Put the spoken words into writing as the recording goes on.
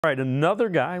All right, another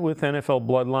guy with NFL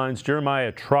bloodlines,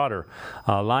 Jeremiah Trotter,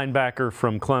 linebacker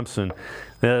from Clemson.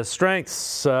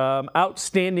 Strengths,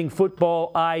 outstanding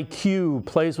football IQ,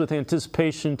 plays with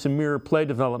anticipation to mirror play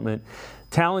development.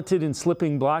 Talented in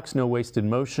slipping blocks, no wasted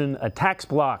motion. Attacks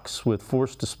blocks with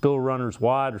force to spill runners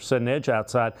wide or set an edge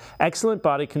outside. Excellent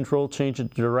body control, change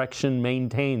of direction,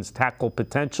 maintains tackle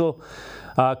potential.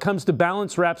 Comes to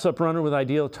balance, wraps up runner with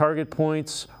ideal target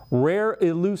points. Rare,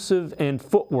 elusive, and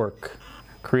footwork.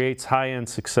 Creates high-end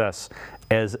success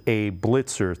as a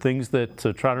blitzer. Things that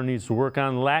Trotter needs to work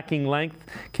on. Lacking length,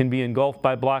 can be engulfed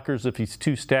by blockers if he's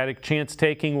too static. Chance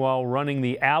taking while running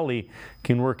the alley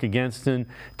can work against him.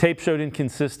 Tape showed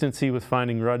inconsistency with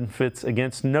finding run fits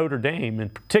against Notre Dame. In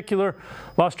particular,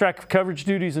 lost track of coverage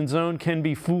duties in zone, can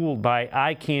be fooled by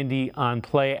eye candy on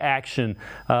play action.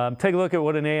 Take a look at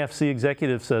what an AFC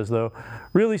executive says, though.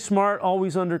 Really smart,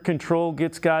 always under control,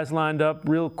 gets guys lined up,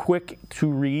 real quick to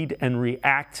read and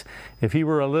react. If he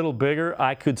were a little bigger,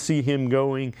 I could see him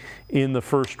going in the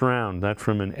first round. That's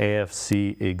from an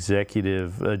AFC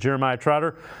executive. Jeremiah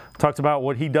Trotter talked about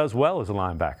what he does well as a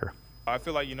linebacker. I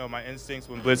feel like, my instincts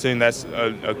when blitzing, that's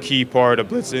a key part of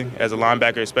blitzing as a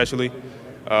linebacker especially.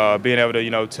 Being able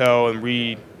to, tell and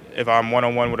read if I'm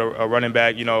one-on-one with a running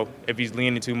back, if he's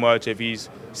leaning too much, if he's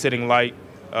sitting light,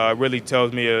 really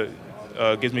tells me,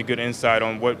 gives me good insight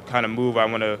on what kind of move I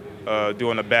want to do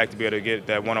on the back to be able to get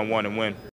that one-on-one and win.